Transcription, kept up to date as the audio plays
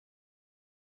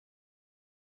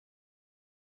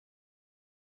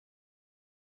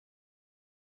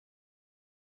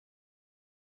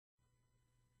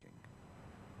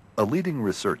A leading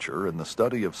researcher in the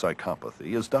study of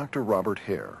psychopathy is Dr. Robert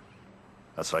Hare,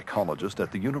 a psychologist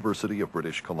at the University of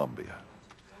British Columbia.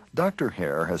 Dr.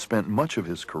 Hare has spent much of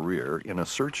his career in a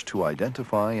search to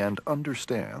identify and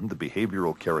understand the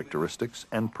behavioral characteristics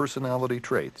and personality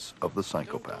traits of the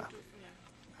psychopath.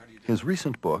 His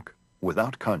recent book,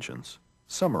 Without Conscience,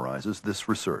 summarizes this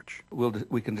research.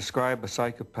 We can describe a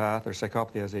psychopath or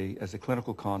psychopathy as a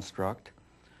clinical construct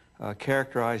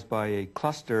characterized by a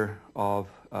cluster of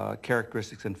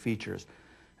characteristics and features.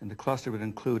 And the cluster would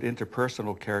include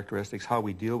interpersonal characteristics, how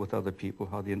we deal with other people,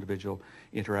 how the individual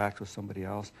interacts with somebody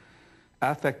else,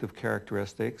 affective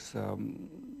characteristics,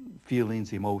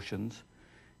 feelings, emotions,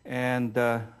 and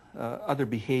other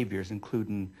behaviors,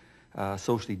 including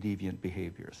socially deviant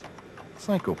behaviors.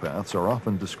 Psychopaths are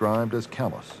often described as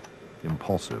callous,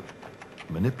 impulsive,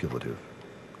 manipulative,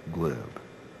 glib,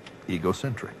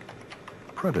 egocentric,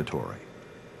 predatory,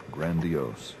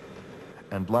 grandiose,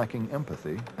 and lacking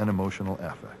empathy and emotional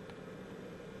affect.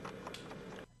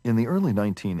 In the early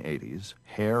 1980s,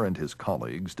 Hare and his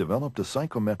colleagues developed a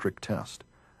psychometric test,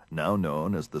 now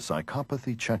known as the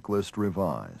Psychopathy Checklist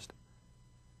Revised.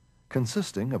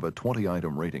 Consisting of a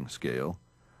 20-item rating scale,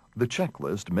 the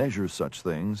checklist measures such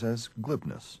things as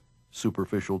glibness,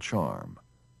 superficial charm,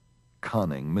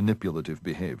 cunning, manipulative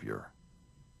behavior,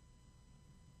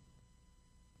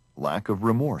 lack of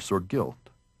remorse or guilt,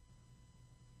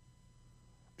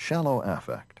 shallow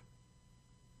affect,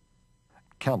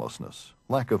 callousness,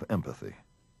 lack of empathy,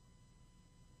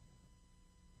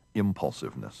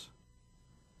 impulsiveness.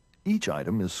 Each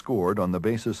item is scored on the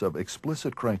basis of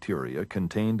explicit criteria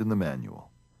contained in the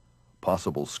manual.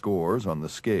 Possible scores on the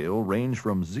scale range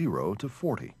from 0 to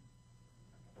 40.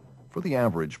 For the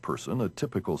average person, a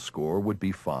typical score would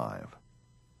be 5.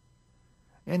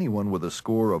 Anyone with a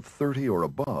score of 30 or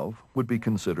above would be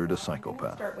considered a psychopath. I'm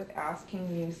going to start with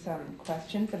asking you some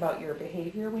questions about your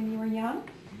behavior when you were young.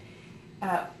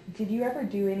 Did you ever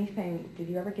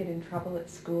get in trouble at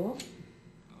school?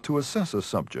 To assess a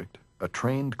subject, a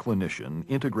trained clinician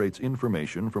integrates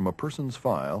information from a person's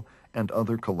file and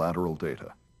other collateral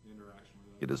data.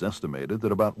 It is estimated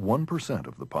that about 1%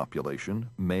 of the population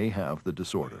may have the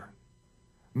disorder.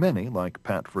 Many, like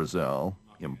Pat Frizzell,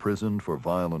 imprisoned for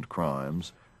violent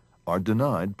crimes, are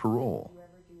denied parole.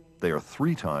 They are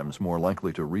 3 times more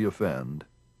likely to reoffend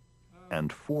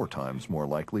and 4 times more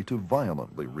likely to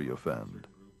violently reoffend.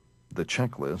 The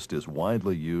checklist is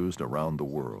widely used around the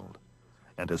world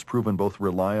and has proven both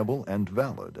reliable and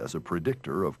valid as a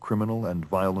predictor of criminal and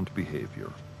violent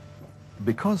behavior.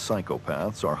 Because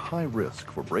psychopaths are high risk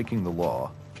for breaking the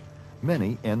law,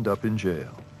 many end up in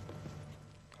jail.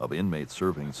 Of inmates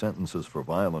serving sentences for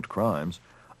violent crimes,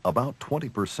 about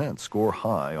 20% score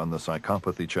high on the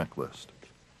psychopathy checklist.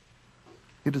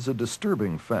 It is a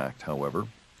disturbing fact, however,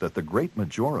 that the great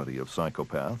majority of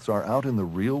psychopaths are out in the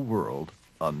real world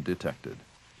undetected.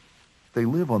 They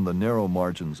live on the narrow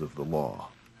margins of the law,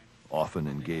 often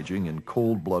engaging in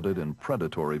cold-blooded and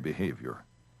predatory behavior.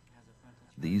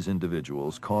 These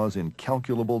individuals cause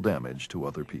incalculable damage to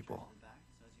other people.